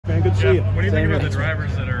man. Good to see you. What do you think about the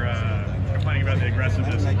drivers that are complaining about the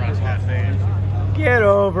aggressiveness of Ross Chastain? Get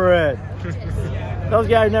over it. Those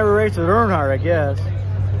guys never raced with Earnhardt, I guess.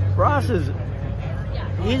 Ross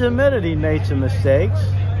he's admitted he made some mistakes.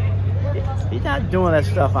 He's not doing that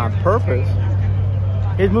stuff on purpose.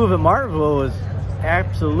 His move at Martinsville was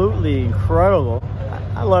absolutely incredible.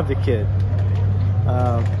 I love the kid.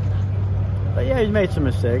 But yeah, he's made some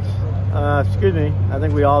mistakes. Excuse me, I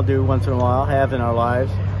think we all do once in a while, have in our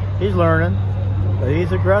lives. He's learning, but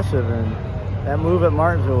he's aggressive, and that move at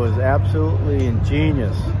Martinsville was absolutely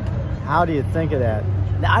ingenious. How do you think of that?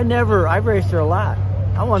 Now, I've raced there a lot.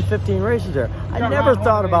 I won 15 races there. I never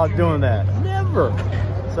thought about doing that, never.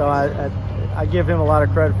 So I give him a lot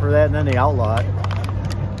of credit for that, and then the outlaw.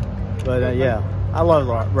 But yeah, I love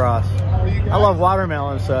Ross. I love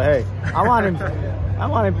watermelon, so hey, I want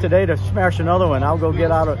him today to smash another one. I'll go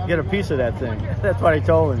get a piece of that thing. That's what he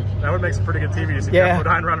told me. That would make some pretty good TV. Yeah, Geoff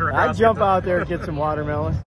Bodine running across. I'd jump out there and get some watermelon.